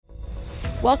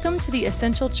Welcome to the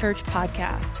Essential Church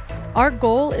Podcast. Our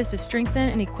goal is to strengthen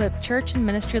and equip church and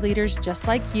ministry leaders just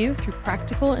like you through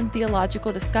practical and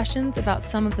theological discussions about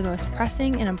some of the most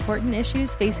pressing and important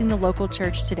issues facing the local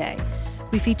church today.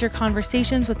 We feature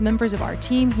conversations with members of our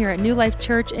team here at New Life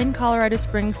Church in Colorado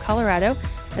Springs, Colorado,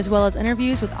 as well as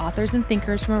interviews with authors and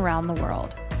thinkers from around the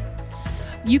world.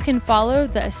 You can follow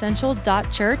the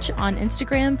Essential.Church on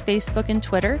Instagram, Facebook, and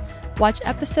Twitter. Watch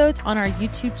episodes on our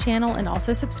YouTube channel and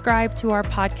also subscribe to our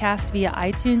podcast via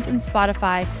iTunes and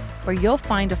Spotify, where you'll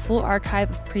find a full archive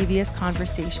of previous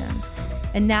conversations.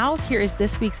 And now, here is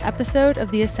this week's episode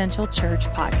of the Essential Church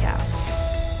Podcast.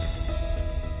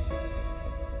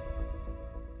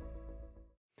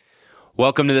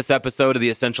 Welcome to this episode of the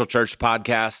Essential Church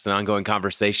Podcast, an ongoing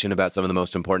conversation about some of the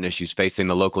most important issues facing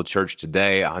the local church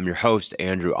today. I'm your host,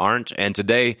 Andrew Arndt, and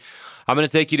today I'm going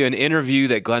to take you to an interview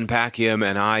that Glenn Packiam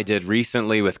and I did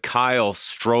recently with Kyle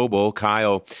Strobel.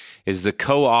 Kyle is the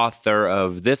co-author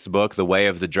of this book, The Way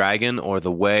of the Dragon or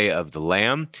The Way of the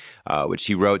Lamb, which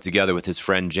he wrote together with his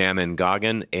friend Jamin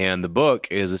Goggin. And the book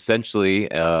is essentially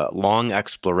a long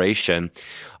exploration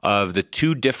of the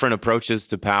two different approaches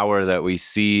to power that we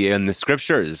see in the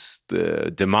scriptures: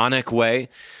 the demonic way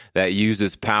that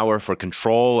uses power for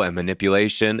control and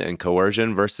manipulation and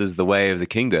coercion versus the way of the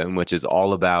kingdom, which is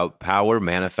all about power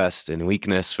manifest in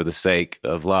weakness for the sake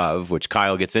of love, which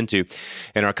Kyle gets into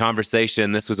in our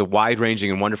conversation. This was a wide-ranging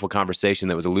and wonderful conversation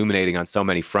that was illuminating on so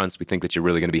many fronts. We think that you're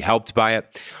really going to be helped by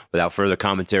it. Without further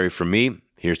commentary from me,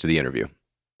 here's to the interview.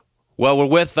 Well, we're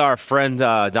with our friend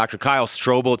Dr. Kyle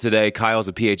Strobel today. Kyle's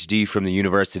a PhD from the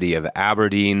University of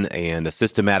Aberdeen and a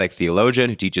systematic theologian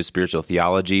who teaches spiritual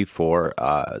theology for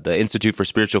the Institute for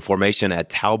Spiritual Formation at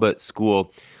Talbot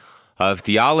School of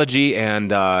Theology.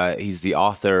 And he's the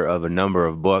author of a number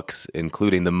of books,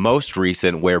 including the most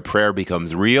recent, Where Prayer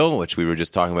Becomes Real, which we were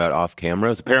just talking about off camera.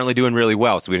 It's apparently doing really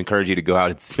well, so we'd encourage you to go out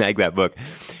and snag that book.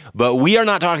 But we are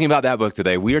not talking about that book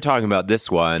today. We are talking about this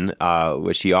one,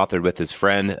 which he authored with his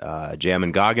friend,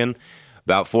 Jamin Goggin,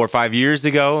 about 4 or 5 years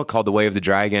ago, called The Way of the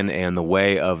Dragon and The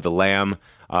Way of the Lamb.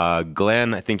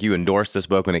 Glenn, I think you endorsed this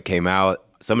book when it came out.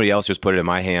 Somebody else just put it in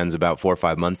my hands about 4 or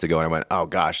 5 months ago, and I went, oh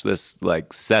gosh, this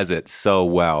says it so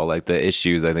well. The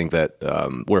issues I think that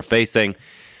we're facing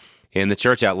in the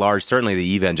church at large, certainly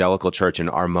the evangelical church in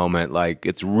our moment,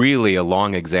 it's really a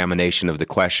long examination of the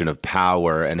question of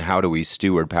power and how do we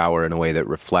steward power in a way that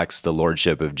reflects the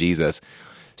lordship of Jesus.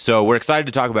 So we're excited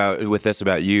to talk about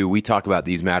you. We talk about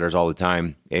these matters all the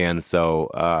time, and so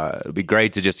it'd be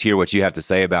great to just hear what you have to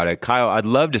say about it. Kyle, I'd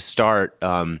love to start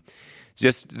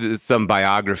just some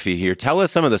biography here. Tell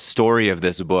us some of the story of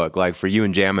this book. For you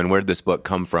and Jamin, where did this book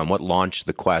come from? What launched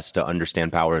the quest to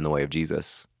understand power in the way of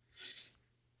Jesus?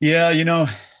 Yeah,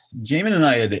 Jamin and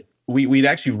I we'd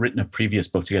actually written a previous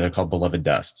book together called Beloved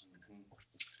Dust.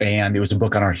 And it was a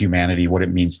book on our humanity, what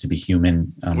it means to be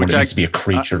human, what it means to be a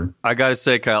creature. I got to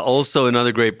say, Kyle, also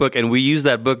another great book. And we used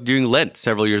that book during Lent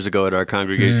several years ago at our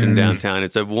congregation downtown.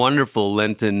 It's a wonderful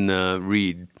Lenten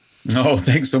read. Oh,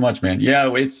 thanks so much, man.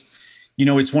 Yeah,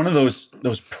 it's one of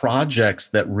those projects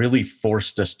that really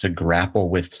forced us to grapple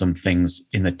with some things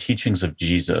in the teachings of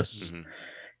Jesus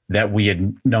that we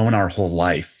had known our whole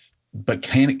life, but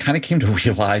kind of came to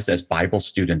realize as Bible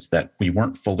students that we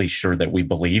weren't fully sure that we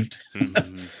believed,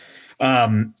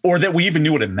 or that we even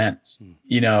knew what it meant,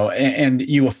 and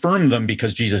you affirm them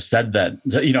because Jesus said that,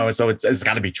 so it's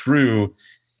got to be true.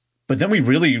 But then we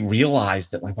really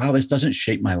realized that wow, this doesn't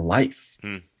shape my life.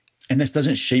 And this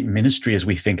doesn't shape ministry as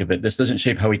we think of it. This doesn't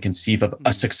shape how we conceive of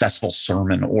a successful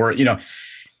sermon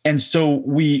And so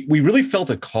we really felt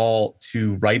a call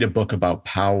to write a book about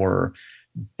power,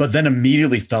 but then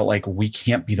immediately felt like we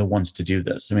can't be the ones to do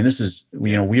this. I mean, this is,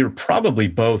 we were probably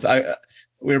both,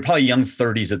 we were probably young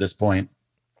 30s at this point.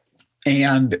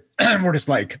 And we're just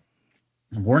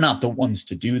we're not the ones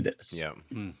to do this. Yeah.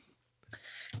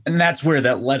 And that's where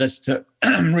that led us to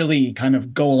really kind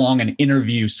of go along and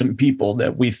interview some people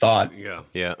that we thought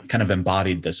kind of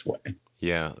embodied this way.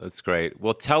 Yeah, that's great.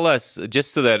 Well, tell us,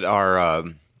 just so that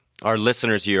our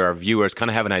listeners here, our viewers,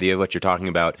 kind of have an idea of what you're talking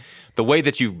about. The way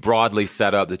that you've broadly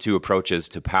set up the two approaches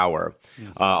to power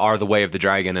are the way of the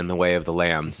dragon and the way of the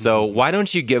lamb. So why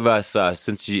don't you give us,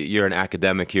 since you're an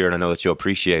academic here, and I know that you'll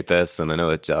appreciate this, and I know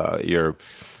that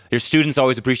your students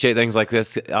always appreciate things like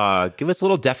this, give us a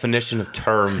little definition of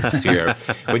terms here.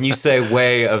 When you say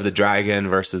way of the dragon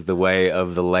versus the way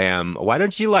of the lamb, why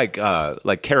don't you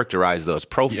characterize those,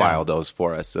 profile those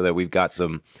for us so that we've got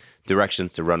some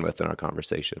directions to run with in our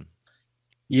conversation?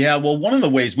 Yeah, well, one of the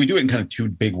ways we do it in kind of two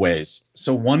big ways.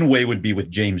 So one way would be with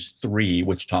James 3,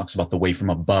 which talks about the way from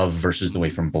above versus the way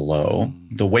from below.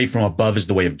 The way from above is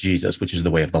the way of Jesus, which is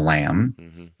the way of the Lamb.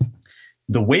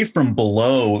 The way from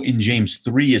below in James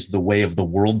 3 is the way of the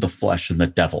world, the flesh, and the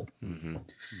devil.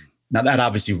 Now, that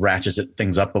obviously ratchets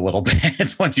things up a little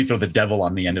bit once you throw the devil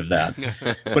on the end of that.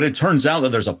 But it turns out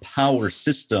that there's a power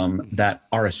system that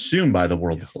are assumed by the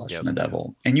world, the flesh, and the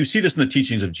devil. And you see this in the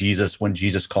teachings of Jesus when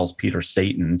Jesus calls Peter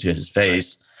Satan to his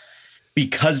face,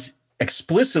 because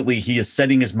explicitly he is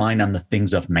setting his mind on the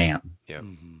things of man.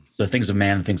 So the things of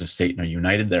man and things of Satan are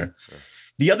united there.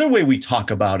 The other way we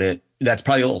talk about it, that's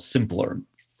probably a little simpler,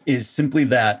 is simply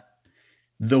that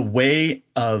the way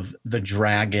of the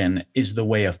dragon is the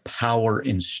way of power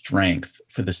and strength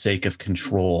for the sake of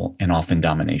control and often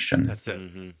domination. That's it.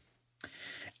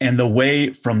 And the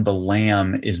way from the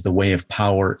Lamb is the way of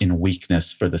power and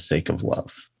weakness for the sake of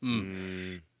love.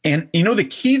 And, the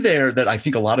key there that I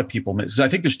think a lot of people miss, I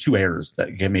think there's two errors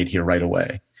that get made here right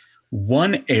away.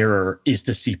 One error is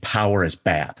to see power as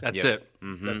bad. That's it.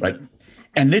 Right.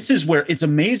 And this is where it's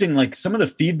amazing, like some of the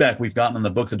feedback we've gotten on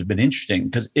the book that have been interesting,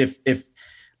 because if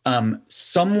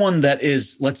someone that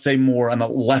is, let's say, more on the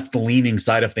left-leaning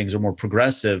side of things or more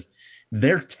progressive,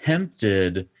 they're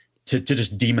tempted to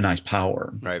just demonize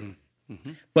power. Right.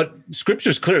 But Scripture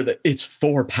is clear that it's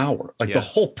for power. Like the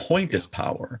whole point is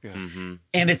power.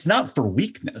 And it's not for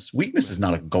weakness. Weakness is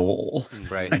not a goal.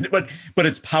 Right. But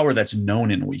it's power that's known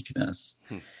in weakness.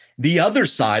 The other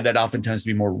side that often tends to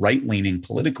be more right-leaning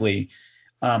politically,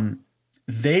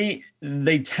 they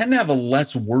tend to have a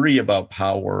less worry about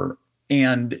power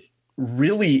and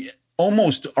really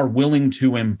almost are willing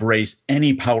to embrace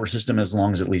any power system as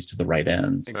long as it leads to the right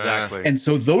ends. Exactly. And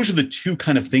so those are the two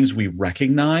kind of things we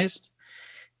recognized.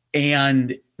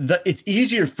 And it's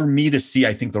easier for me to see,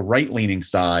 I think, the right-leaning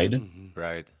side.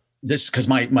 Right. This because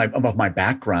of my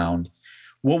background.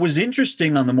 What was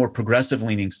interesting on the more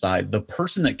progressive-leaning side, the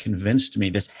person that convinced me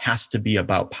this has to be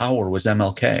about power was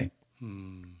MLK.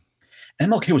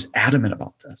 MLK was adamant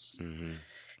about this.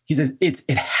 He says it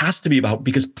has to be about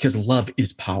because love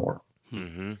is power.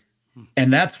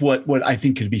 And that's what I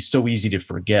think could be so easy to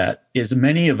forget is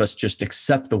many of us just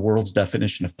accept the world's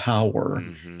definition of power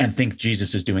and think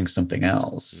Jesus is doing something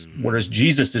else, whereas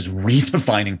Jesus is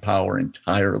redefining power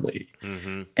entirely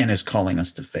and is calling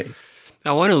us to faith.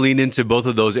 I want to lean into both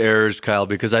of those errors, Kyle,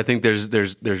 because I think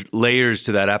there's layers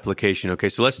to that application. Okay,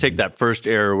 so let's take that first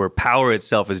error where power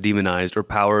itself is demonized or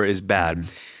power is bad.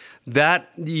 That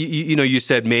you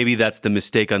said maybe that's the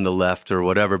mistake on the left or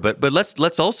whatever, but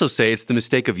let's also say it's the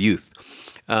mistake of youth.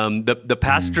 The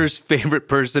pastor's favorite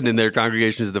person in their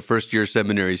congregation is the first-year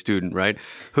seminary student, right?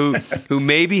 Who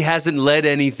maybe hasn't led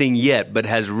anything yet, but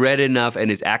has read enough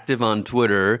and is active on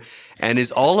Twitter and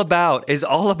is all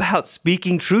about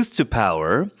speaking truth to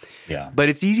power. Yeah. But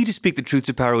it's easy to speak the truth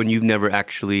to power when you've never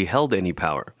actually held any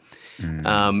power.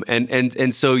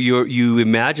 And so you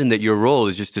imagine that your role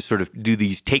is just to sort of do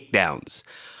these takedowns.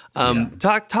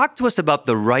 Talk to us about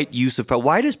the right use of power.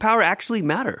 Why does power actually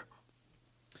matter?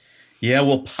 Yeah,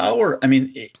 well, power, I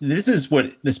mean,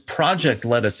 this project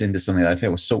led us into something that I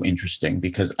thought was so interesting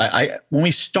because when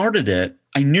we started it,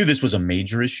 I knew this was a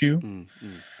major issue,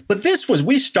 but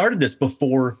we started this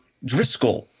before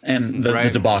Driscoll and the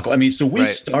debacle. I mean, so we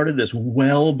started this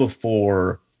well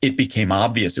before it became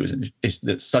obvious it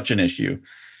was such an issue.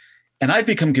 And I've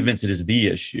become convinced it is the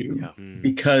issue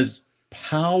because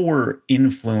power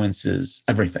influences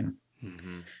everything.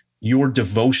 Your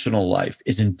devotional life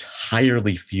is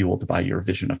entirely fueled by your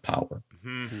vision of power.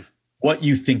 What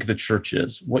you think the church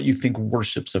is, what you think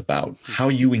worship's about, how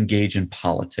you engage in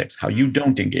politics, how you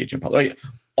don't engage in politics,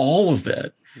 all of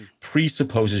it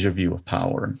presupposes your view of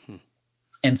power.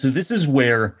 And so this is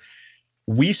where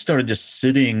we started just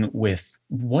sitting with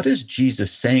what is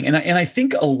Jesus saying? And I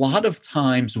think a lot of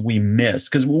times we miss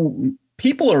because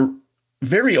people are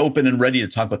very open and ready to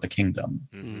talk about the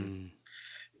kingdom.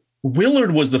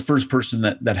 Willard was the first person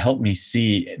that helped me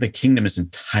see the kingdom is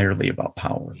entirely about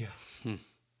power.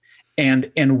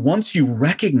 And once you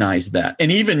recognize that,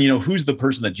 and even, who's the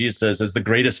person that Jesus says is the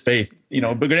greatest faith,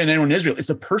 bigger than anyone in Israel, it's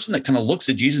the person that kind of looks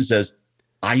at Jesus and says,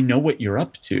 I know what you're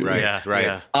up to. Right. Yeah, right.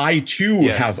 Yeah. I too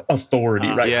have authority,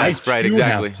 right? Yes, I too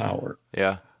have power.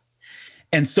 Yeah.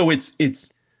 And so it's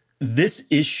this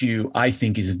issue, I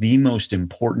think, is the most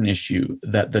important issue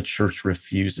that the church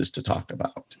refuses to talk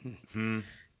about.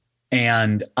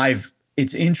 And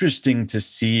it's interesting to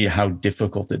see how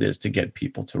difficult it is to get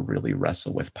people to really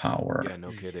wrestle with power. Yeah,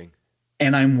 no kidding.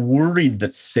 And I'm worried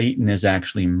that Satan is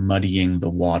actually muddying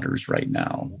the waters right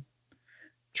now,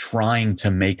 trying to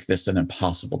make this an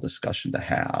impossible discussion to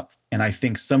have. And I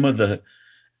think some of the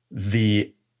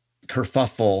the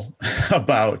kerfuffle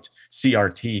about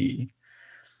CRT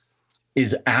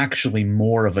is actually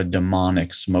more of a demonic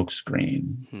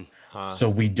smokescreen. So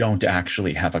we don't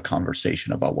actually have a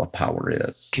conversation about what power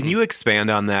is. Can you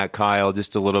expand on that, Kyle,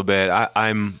 just a little bit?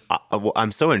 I'm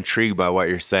so intrigued by what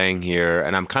you're saying here,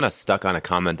 and I'm kind of stuck on a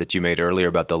comment that you made earlier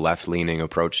about the left-leaning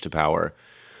approach to power,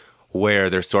 where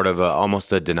there's sort of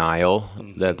almost a denial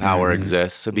that power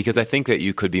exists. Because I think that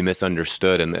you could be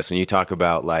misunderstood in this. When you talk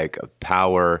about like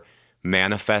power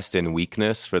manifest in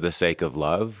weakness for the sake of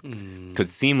love, could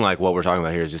seem like what we're talking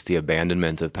about here is just the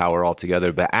abandonment of power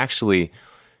altogether. But actually,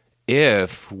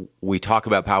 if we talk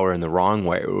about power in the wrong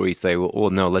way, where we say, well,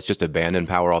 no, let's just abandon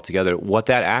power altogether, what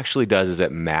that actually does is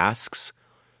it masks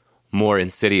more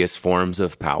insidious forms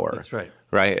of power. That's right.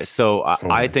 Right? So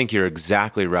I think you're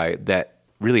exactly right that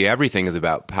really everything is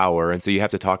about power, and so you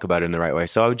have to talk about it in the right way.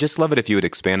 So I would just love it if you would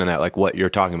expand on that, like what you're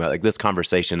talking about, like this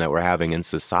conversation that we're having in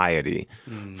society,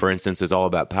 for instance, is all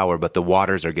about power, but the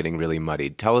waters are getting really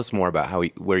muddied. Tell us more about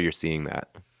where you're seeing that.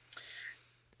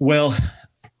 Well,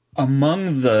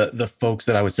 among the folks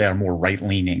that I would say are more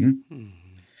right-leaning,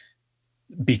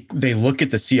 they look at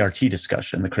the CRT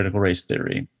discussion, the critical race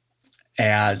theory,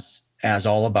 as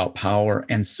all about power.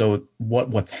 And so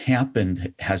what's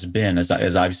happened has been, as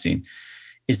I've seen,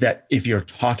 is that if you're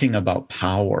talking about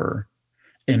power,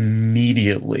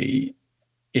 immediately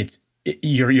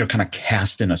you're kind of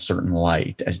cast in a certain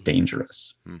light as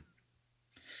dangerous.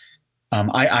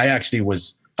 I actually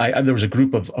was. There was a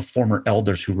group of former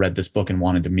elders who read this book and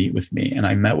wanted to meet with me, and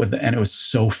I met with them, and it was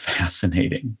so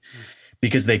fascinating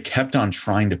because they kept on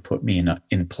trying to put me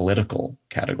in political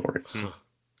categories,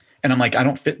 and I'm like, I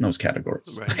don't fit in those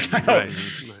categories.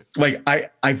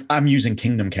 I'm using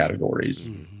kingdom categories,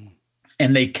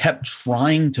 and they kept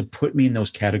trying to put me in those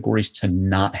categories to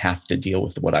not have to deal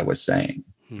with what I was saying.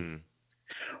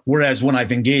 Whereas when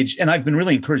I've engaged, and I've been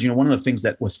really encouraged, one of the things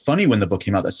that was funny when the book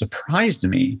came out that surprised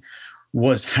me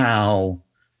was how,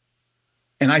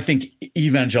 and I think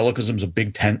evangelicalism is a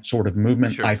big tent sort of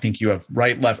movement. Sure. I think you have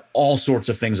right, left, all sorts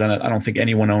of things on it. I don't think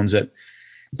anyone owns it.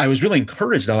 I was really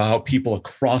encouraged about how people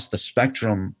across the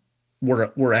spectrum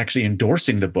were actually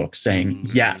endorsing the book, saying,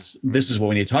 yes, this is what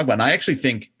we need to talk about. And I actually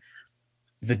think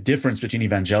the difference between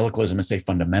evangelicalism and, say,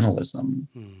 fundamentalism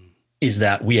is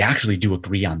that we actually do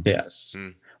agree on this.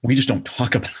 We just don't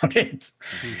talk about it.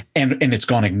 And it's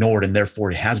gone ignored. And therefore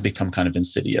it has become kind of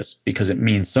insidious because it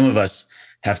means some of us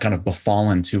have kind of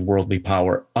befallen to worldly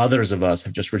power. Others of us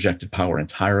have just rejected power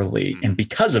entirely. And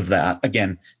because of that,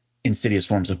 again, insidious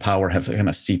forms of power have kind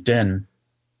of seeped in.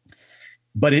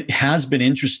 But it has been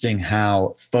interesting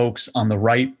how folks on the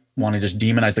right want to just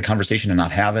demonize the conversation and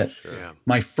not have it. Sure. Yeah.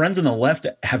 My friends on the left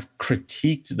have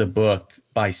critiqued the book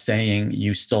by saying,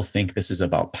 you still think this is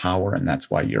about power, and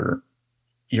that's why you're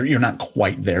not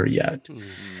quite there yet.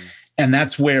 And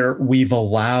that's where we've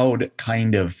allowed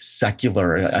kind of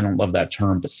secular, I don't love that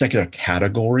term, but secular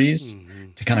categories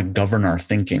to kind of govern our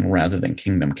thinking rather than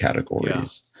kingdom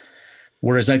categories. Yeah.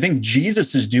 Whereas I think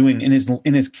Jesus is doing in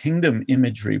his kingdom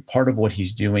imagery, part of what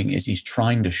he's doing is he's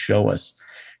trying to show us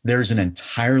there's an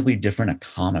entirely different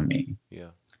economy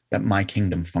that my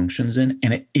kingdom functions in,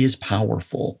 and it is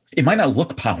powerful. It might not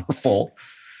look powerful,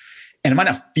 and it might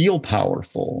not feel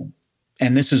powerful.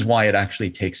 And this is why it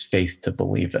actually takes faith to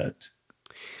believe it.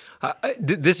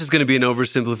 This is going to be an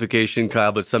oversimplification,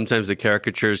 Kyle, but sometimes the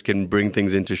caricatures can bring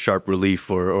things into sharp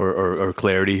relief or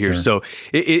clarity here. Sure. So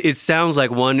it sounds like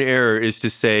one error is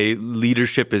to say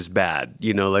leadership is bad.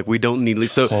 Like we don't need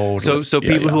so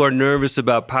people who are nervous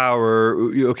about power.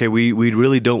 Okay, we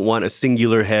really don't want a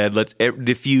singular head. Let's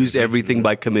diffuse everything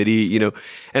by committee.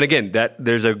 And again, that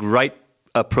there's a right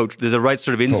approach, there's a right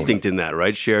sort of instinct in that,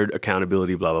 right? Shared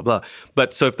accountability, blah, blah, blah.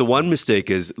 But so if the one mistake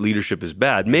is leadership is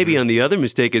bad, maybe on the other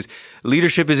mistake is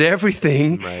leadership is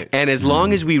everything. Right. And as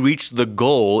long as we reach the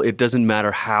goal, it doesn't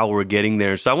matter how we're getting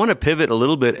there. So I want to pivot a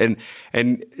little bit.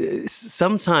 And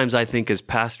sometimes I think as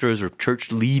pastors or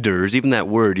church leaders, even that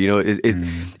word,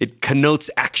 it connotes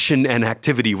action and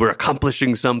activity. We're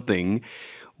accomplishing something.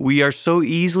 We are so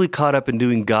easily caught up in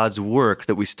doing God's work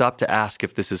that we stop to ask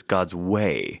if this is God's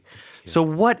way. Yeah. So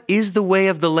what is the way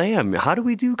of the Lamb? How do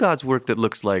we do God's work that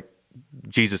looks like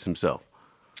Jesus himself?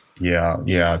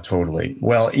 Yeah, totally.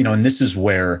 Well, and this is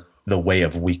where the way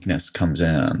of weakness comes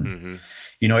in.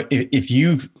 If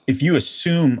you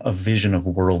assume a vision of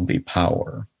worldly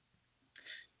power,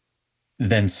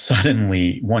 then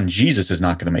suddenly, Jesus is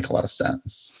not going to make a lot of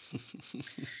sense.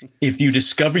 If you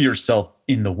discover yourself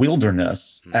in the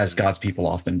wilderness, as God's people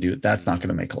often do, that's not going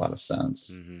to make a lot of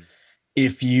sense.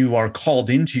 If you are called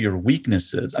into your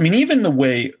weaknesses, even the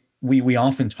way we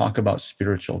often talk about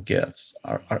spiritual gifts.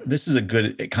 This is a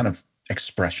good kind of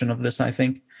expression of this, I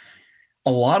think.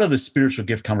 A lot of the spiritual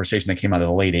gift conversation that came out of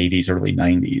the late 80s, early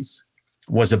 90s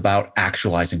was about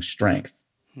actualizing strength.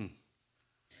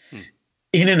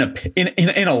 In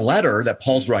a letter that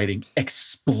Paul's writing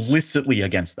explicitly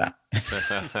against that.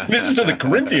 This is to the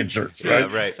Corinthian church, right?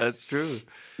 Yeah, right. That's true.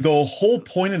 The whole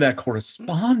point of that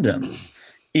correspondence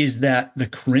is that the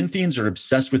Corinthians are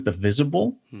obsessed with the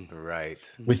visible, right,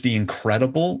 with the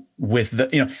incredible, with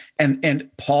the,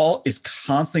 and Paul is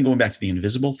constantly going back to the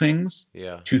invisible things,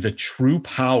 to the true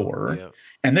power. Yeah.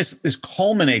 And this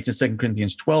culminates in 2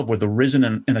 Corinthians 12, where the risen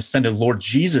and ascended Lord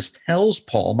Jesus tells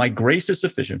Paul, my grace is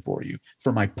sufficient for you,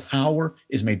 for my power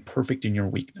is made perfect in your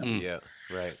weakness. Yeah,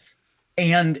 right.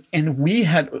 And we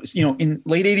had, in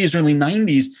late 80s, early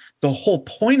 90s, the whole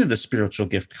point of the spiritual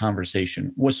gift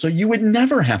conversation was so you would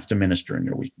never have to minister in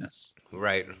your weakness.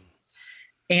 Right.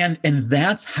 And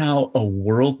that's how a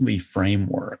worldly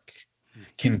framework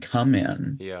can come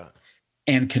in. Yeah.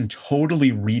 And can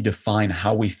totally redefine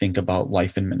how we think about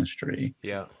life and ministry.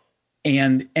 Yeah.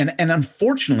 And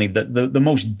unfortunately, the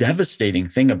most devastating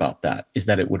thing about that is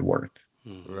that it would work.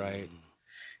 Right.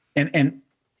 And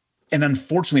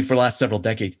unfortunately, for the last several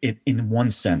decades, it in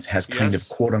one sense has kind of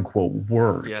quote unquote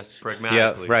worked. Yes,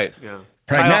 pragmatically. Yeah, right. Yeah.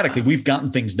 Pragmatically, Kyle, we've gotten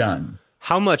things done.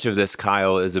 How much of this,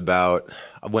 Kyle, is about,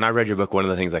 when I read your book, one of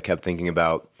the things I kept thinking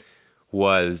about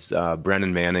was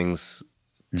Brennan Manning's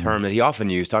term that he often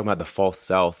used, talking about the false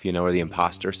self, or the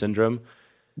imposter syndrome.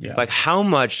 Yeah. Like, how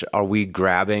much are we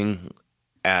grabbing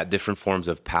at different forms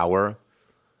of power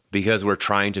because we're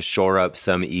trying to shore up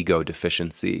some ego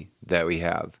deficiency that we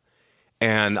have?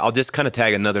 And I'll just kind of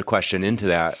tag another question into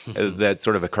that that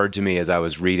sort of occurred to me as I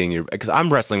was reading because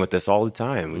I'm wrestling with this all the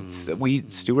time. We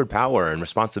steward power and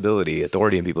responsibility,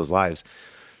 authority in people's lives.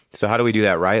 So how do we do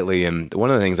that rightly? And one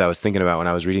of the things I was thinking about when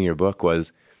I was reading your book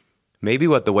was, maybe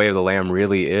what the way of the Lamb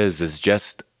really is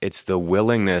just, it's the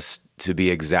willingness to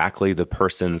be exactly the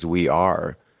persons we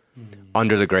are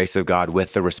under the grace of God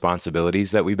with the responsibilities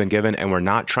that we've been given. And we're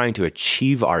not trying to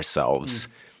achieve ourselves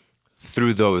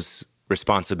through those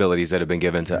responsibilities that have been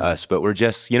given to us, but we're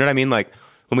just, you know what I mean? Like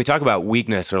when we talk about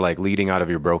weakness or like leading out of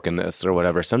your brokenness or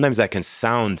whatever, sometimes that can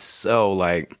sound so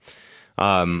like,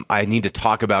 I need to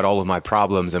talk about all of my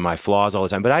problems and my flaws all the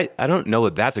time, but I don't know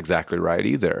that that's exactly right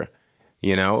either.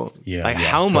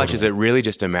 How much is it really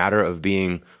just a matter of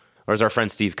being, or as our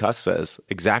friend Steve Cuss says,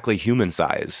 exactly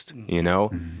human-sized,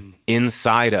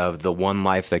 inside of the one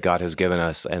life that God has given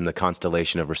us and the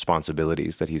constellation of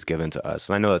responsibilities that he's given to us?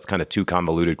 And I know that's kind of two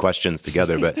convoluted questions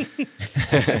together, but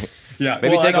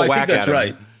maybe take a whack at it.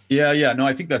 Right. Yeah. No,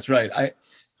 I think that's right.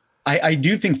 I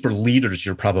do think for leaders,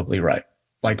 you're probably right.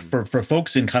 Like for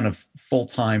folks in kind of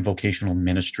full-time vocational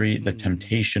ministry, the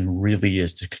temptation really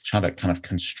is to try to kind of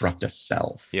construct a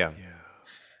self. Yeah.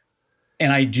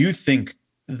 And I do think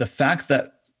the fact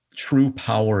that true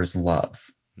power is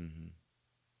love,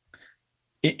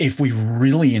 if we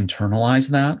really internalize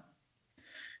that,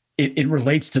 it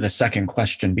relates to the second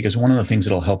question, because one of the things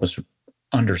that'll help us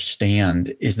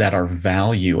understand is that our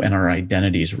value and our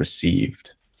identity is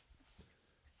received.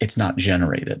 It's not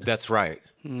generated. That's right.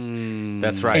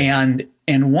 That's right.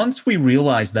 And once we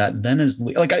realize that, then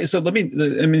let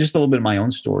me just a little bit of my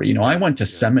own story. I went to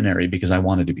seminary because I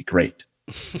wanted to be great.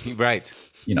 Right.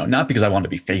 Not because I wanted to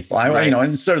be faithful.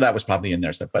 And sort of that was probably in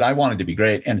there stuff, but I wanted to be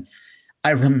great. And I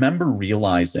remember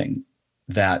realizing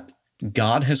that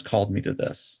God has called me to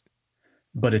this,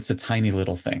 but it's a tiny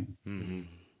little thing.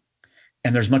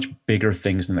 And there's much bigger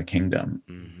things in the kingdom.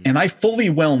 And I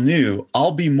fully well knew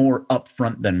I'll be more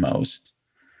upfront than most.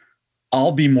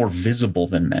 I'll be more visible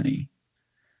than many,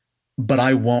 but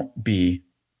I won't be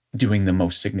doing the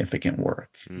most significant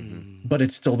work. But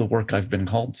it's still the work I've been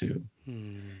called to.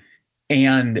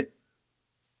 And,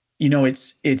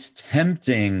 it's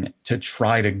tempting to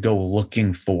try to go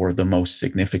looking for the most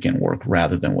significant work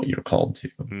rather than what you're called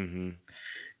to.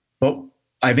 But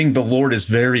I think the Lord is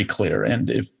very clear, and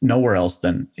if nowhere else,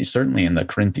 then certainly in the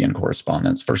Corinthian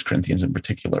correspondence, 1 Corinthians in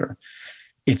particular,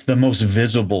 it's the most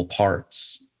visible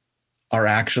parts are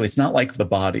actually, it's not like the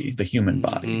body, the human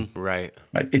body. Right.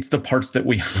 It's the parts that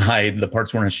we hide, the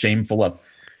parts we're shameful of.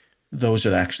 Those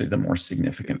are actually the more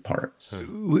significant parts.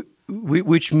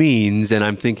 Which means, and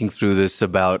I'm thinking through this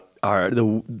about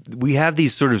we have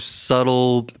these sort of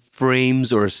subtle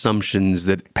frames or assumptions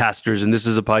that pastors, and this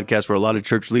is a podcast where a lot of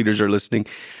church leaders are listening,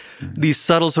 these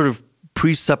subtle sort of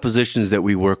presuppositions that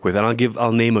we work with. And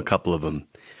I'll name a couple of them.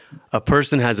 A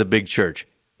person has a big church.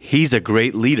 He's a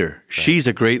great leader. She's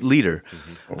a great leader.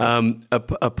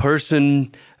 A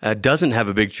person doesn't have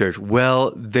a big church.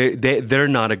 Well, they're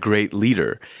not a great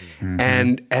leader.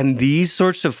 And these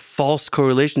sorts of false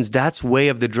correlations, that's way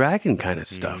of the dragon kind of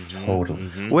stuff.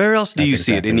 Totally. Where else do you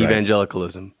see it in right.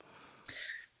 evangelicalism?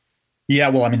 Yeah,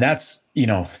 well, I mean, that's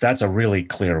a really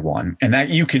clear one. And that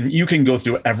you can go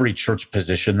through every church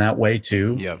position that way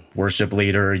too. Yep. Worship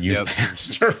leader, youth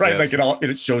pastor, right? Yep. Like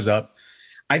it shows up.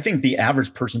 I think the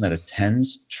average person that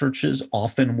attends churches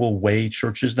often will weigh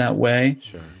churches that way.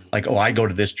 Sure. Like, oh, I go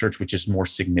to this church, which is more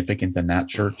significant than that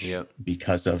church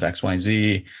because of X, Y,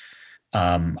 Z.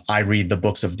 I read the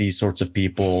books of these sorts of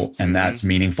people, and that's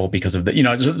meaningful because of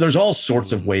there's all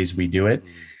sorts of ways we do it.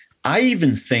 I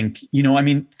even think,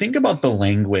 think about the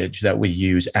language that we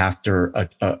use after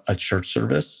a church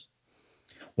service.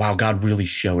 Wow, God really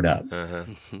showed up.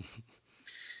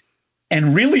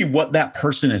 And really what that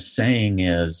person is saying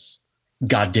is,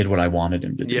 God did what I wanted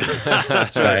him to do. Yeah,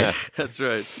 that's right. That's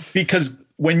right. Because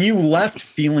when you left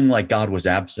feeling like God was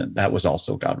absent, that was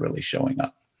also God really showing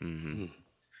up.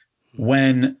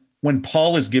 When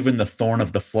Paul is given the thorn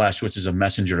of the flesh, which is a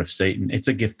messenger of Satan, it's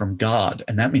a gift from God.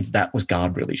 And that means that was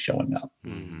God really showing up.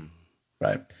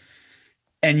 Right.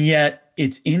 And yet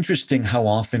it's interesting how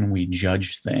often we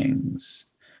judge things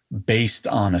based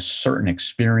on a certain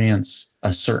experience,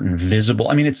 a certain visible.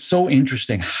 I mean, it's so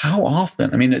interesting how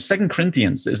often, 2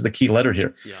 Corinthians is the key letter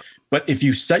here. Yeah. But if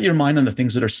you set your mind on the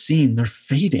things that are seen, they're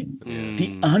fading.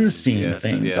 The unseen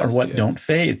things are what don't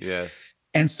fade. Yes.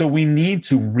 And so we need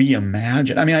to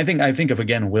reimagine. I think of,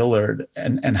 again, Willard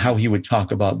and how he would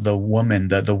talk about the woman,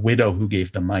 the widow who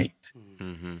gave the mite.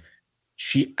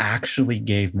 She actually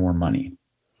gave more money.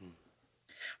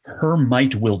 Her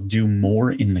mite will do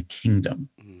more in the kingdom.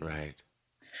 Right.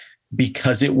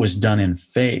 Because it was done in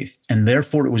faith, and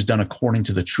therefore it was done according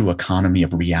to the true economy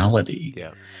of reality.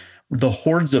 Yeah. The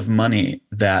hordes of money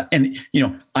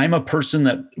I'm a person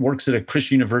that works at a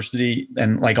Christian university,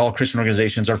 and like all Christian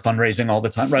organizations are fundraising all the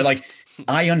time, right? Like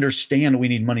I understand we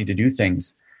need money to do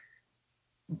things,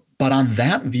 but on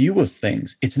that view of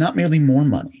things, it's not merely more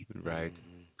money. Right.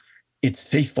 It's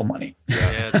faithful money.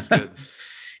 Yeah, that's good.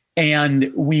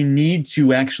 And we need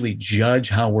to actually judge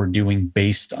how we're doing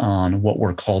based on what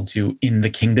we're called to in the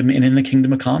kingdom and in the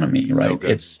kingdom economy, right? So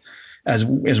it's, as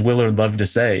Willard loved to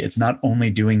say, it's not only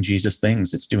doing Jesus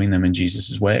things, it's doing them in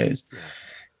Jesus's ways.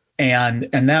 Yeah.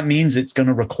 And that means it's going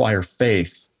to require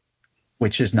faith,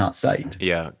 which is not sight.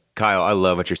 Yeah. Kyle, I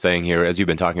love what you're saying here. As you've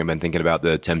been talking, I've been thinking about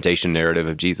the temptation narrative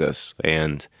of Jesus.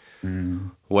 And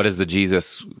what is the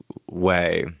Jesus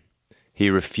way? He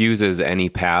refuses any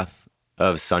path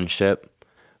of sonship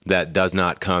that does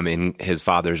not come in his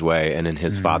Father's way and in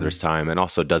his Father's time, and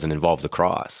also doesn't involve the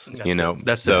cross.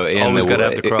 That's so it. Always got to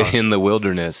have the cross. In the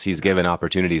wilderness, he's given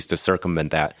opportunities to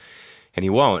circumvent that, and he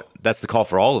won't. That's the call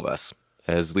for all of us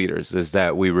as leaders, is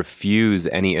that we refuse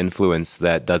any influence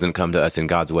that doesn't come to us in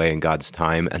God's way and God's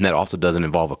time, and that also doesn't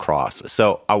involve a cross.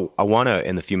 So I want to,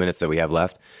 in the few minutes that we have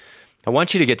left, I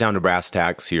want you to get down to brass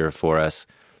tacks here for us.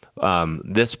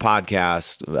 This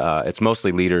podcast, it's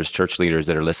mostly leaders, church leaders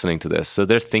that are listening to this. So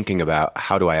they're thinking about,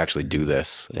 how do I actually do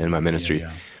this in my ministries?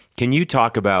 Yeah. Can you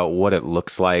talk about what it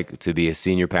looks like to be a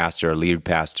senior pastor, a lead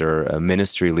pastor, a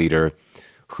ministry leader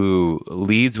who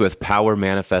leads with power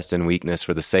manifest in weakness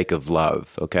for the sake of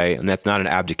love? Okay. And that's not an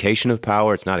abdication of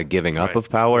power. It's not a giving up of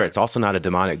power. It's also not a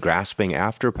demonic grasping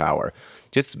after power.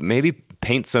 Just maybe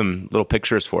paint some little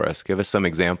pictures for us. Give us some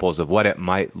examples of what it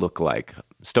might look like.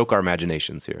 Stoke our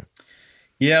imaginations here.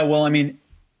 Yeah, well,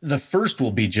 the first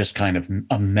will be just kind of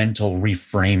a mental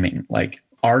reframing. Like,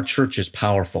 our church is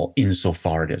powerful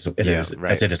insofar as it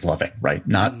is loving, right?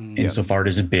 Not insofar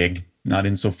as it is big, not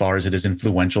insofar as it is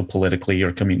influential politically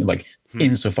or community, like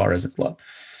insofar as it's love.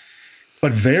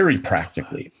 But very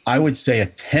practically, I would say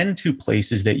attend to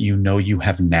places that you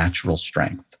have natural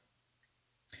strength.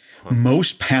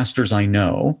 Most pastors I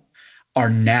know are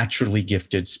naturally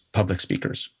gifted public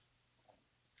speakers.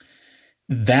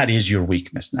 That is your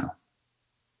weakness now.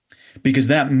 Because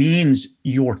that means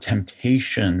your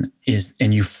temptation is,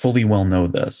 and you fully well know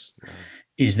this,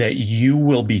 is that you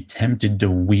will be tempted to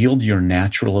wield your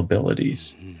natural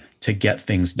abilities to get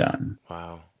things done.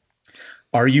 Wow.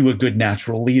 Are you a good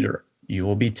natural leader? You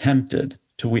will be tempted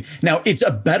to Now, it's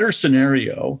a better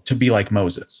scenario to be like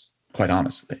Moses, quite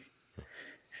honestly.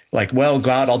 Like, well,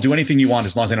 God, I'll do anything you want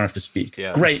as long as I don't have to speak.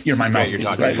 Yeah. Great, you're my mouthpiece,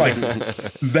 right? Like,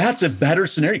 that's a better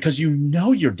scenario because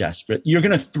you're desperate. You're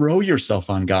going to throw yourself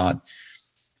on God.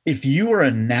 If you are a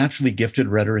naturally gifted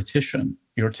rhetorician,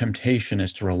 your temptation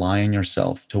is to rely on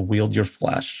yourself, to wield your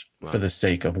flesh for the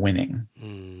sake of winning.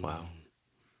 Wow.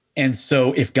 And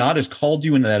so if God has called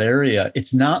you into that area,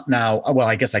 it's not now, well,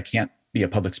 I guess I can't be a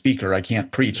public speaker. I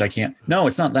can't preach. I can't. No,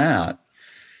 it's not that.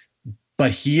 but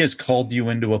he has called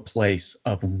you into a place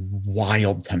of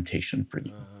wild temptation for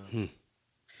you.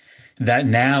 That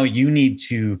now you need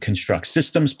to construct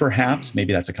systems, perhaps.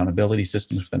 Maybe that's accountability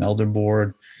systems with an elder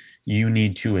board. You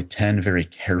need to attend very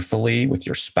carefully with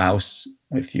your spouse,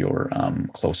 with your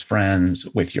close friends,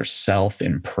 with yourself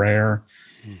in prayer.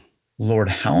 Lord,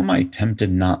 how am I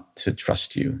tempted not to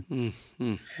trust you?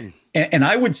 And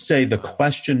I would say the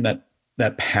question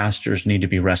that pastors need to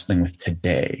be wrestling with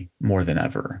today more than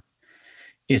ever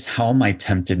is, how am I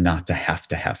tempted not to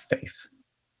have faith?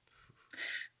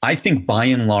 I think by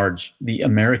and large, the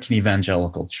American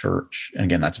evangelical church, and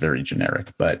again, that's very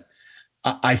generic, but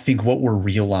I think what we're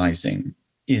realizing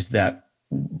is that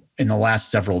in the last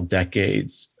several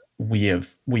decades, we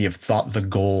have thought the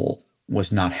goal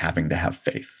was not having to have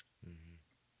faith.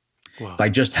 Wow. If I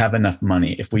just have enough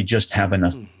money, if we just have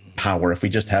enough power, if we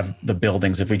just have the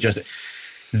buildings,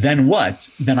 then what?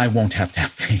 Then I won't have to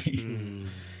have faith.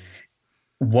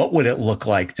 What would it look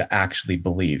like to actually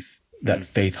believe that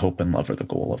faith, hope, and love are the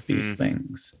goal of these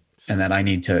things? And that I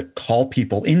need to call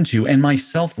people into and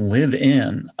myself live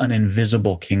in an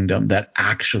invisible kingdom that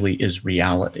actually is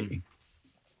reality.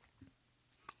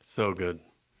 So good.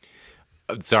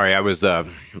 Sorry, I was,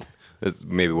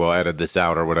 maybe we'll edit this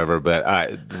out or whatever, but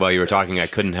while you were talking, I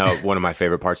couldn't help. One of my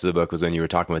favorite parts of the book was when you were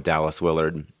talking with Dallas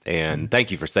Willard. And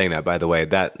thank you for saying that, by the way.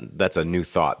 That's a new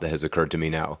thought that has occurred to me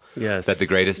now. Yes. That the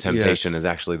greatest temptation is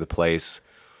actually the place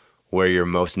where you're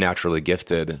most naturally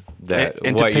gifted.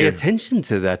 And to pay attention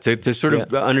to that, to sort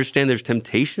of understand there's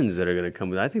temptations that are going to come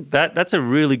with it. I think that's a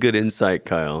really good insight,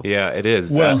 Kyle. Yeah, it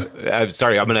is. Well, I'm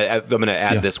sorry, I'm gonna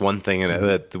add this one thing.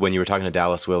 That when you were talking to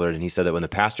Dallas Willard, and he said that when the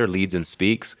pastor leads and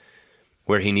speaks,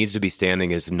 where he needs to be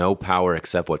standing is no power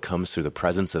except what comes through the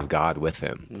presence of God with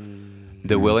him.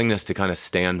 The willingness to kind of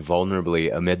stand vulnerably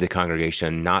amid the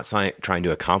congregation, not trying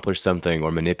to accomplish something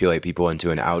or manipulate people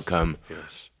into an outcome.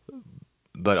 Yes.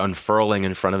 But unfurling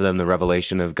in front of them the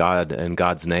revelation of God and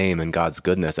God's name and God's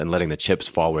goodness, and letting the chips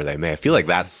fall where they may. I feel like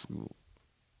that's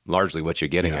largely what you're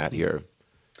getting at here.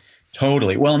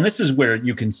 Totally. Well, and this is where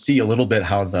you can see a little bit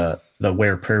how the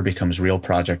Where Prayer Becomes Real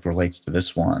project relates to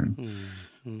this one,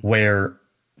 where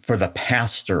for the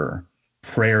pastor,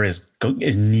 prayer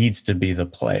needs to be the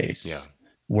place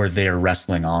where they're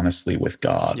wrestling honestly with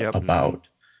God about,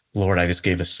 Lord, I just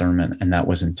gave a sermon and that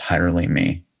was entirely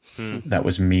me. That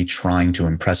was me trying to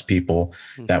impress people.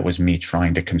 That was me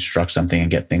trying to construct something and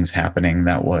get things happening.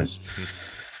 That was,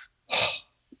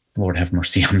 Lord, have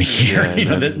mercy on me here.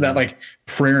 That like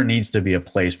prayer needs to be a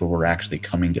place where we're actually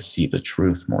coming to see the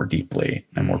truth more deeply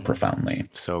and more profoundly.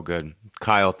 So good.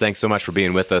 Kyle, thanks so much for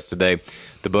being with us today.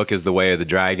 The book is The Way of the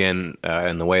Dragon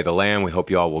and The Way of the Lamb. We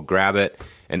hope you all will grab it.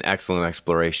 An excellent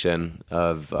exploration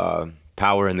of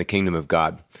power in the kingdom of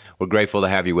God. We're grateful to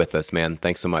have you with us, man.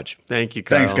 Thanks so much. Thank you,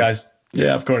 Kyle. Thanks, guys.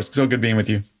 Yeah, of course. So good being with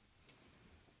you.